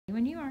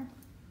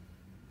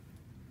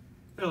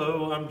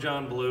Hello, I'm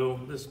John Blue.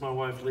 This is my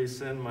wife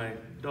Lisa and my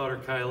daughter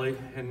Kylie,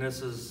 and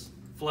this is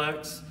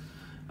Flex.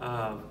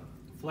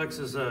 Flex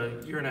is a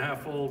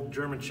 1.5-year-old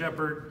German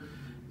Shepherd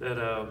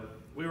that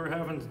we were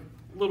having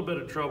a little bit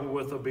of trouble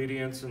with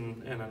obedience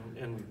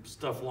and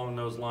stuff along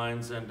those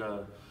lines, and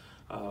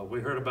we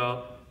heard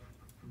about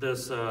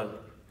this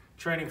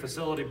training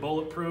facility,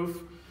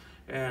 Bulletproof,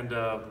 and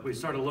we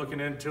started looking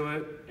into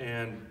it,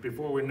 and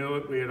before we knew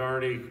it, we had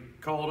already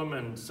called them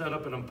and set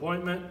up an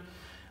appointment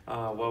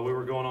while we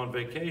were going on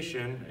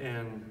vacation,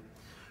 and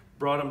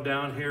brought them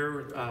down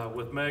here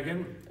with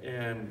Megan.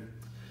 And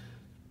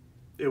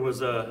it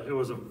was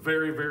a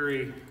very,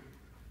 very,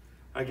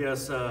 I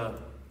guess,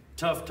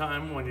 tough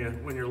time when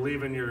you're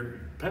leaving your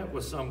pet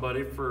with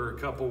somebody for a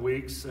couple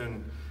weeks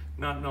and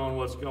not knowing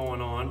what's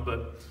going on.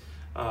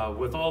 But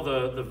with all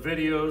the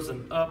videos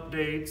and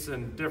updates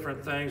and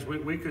different things,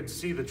 we could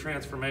see the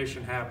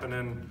transformation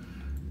happening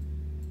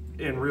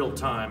in real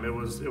time. It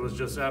was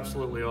just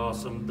absolutely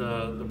awesome.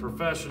 The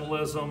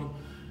professionalism,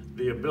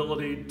 the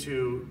ability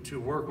to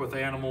work with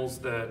animals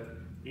that,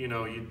 you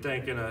know, you'd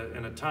think in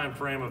a time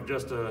frame of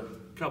just a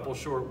couple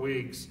short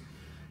weeks.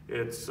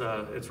 It's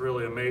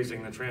really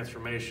amazing, the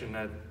transformation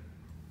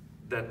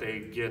that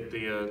they get,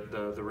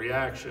 the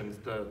reactions,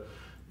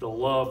 the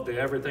love,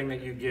 everything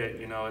that you get.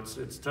 You know,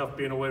 it's tough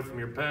being away from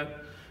your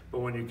pet, but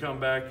when you come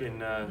back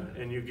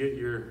and you get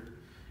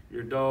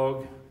your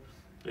dog,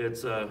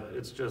 it's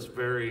just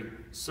very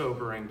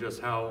sobering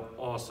just how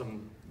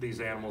awesome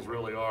these animals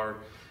really are,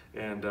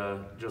 and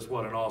just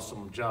what an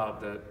awesome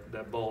job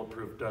that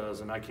Bulletproof does.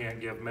 And I can't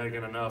give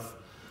Megan enough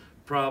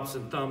props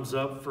and thumbs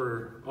up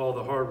for all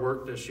the hard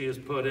work that she has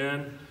put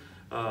in.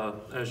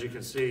 As you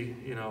can see,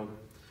 you know,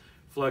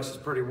 Flex is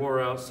pretty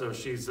wore out, so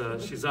she's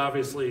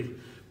obviously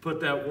put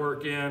that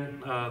work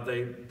in.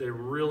 They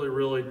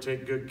really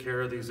take good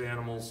care of these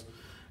animals,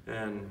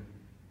 and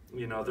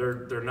you know,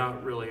 they're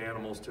not really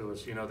animals to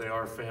us. You know, they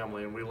are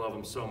family, and we love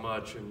them so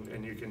much,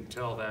 and you can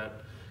tell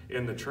that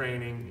in the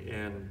training,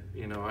 and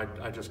you know,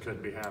 I just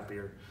couldn't be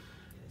happier.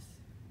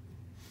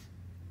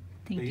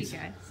 Thank you,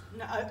 guys.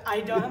 No,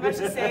 I don't have much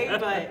to say,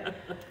 but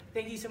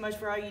thank you so much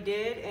for all you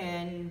did,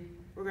 and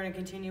we're going to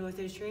continue with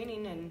his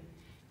training, and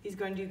he's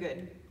going to do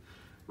good.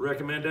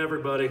 Recommend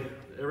everybody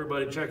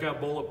check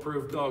out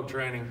Bulletproof Dog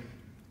Training.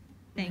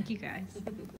 Thank you, guys.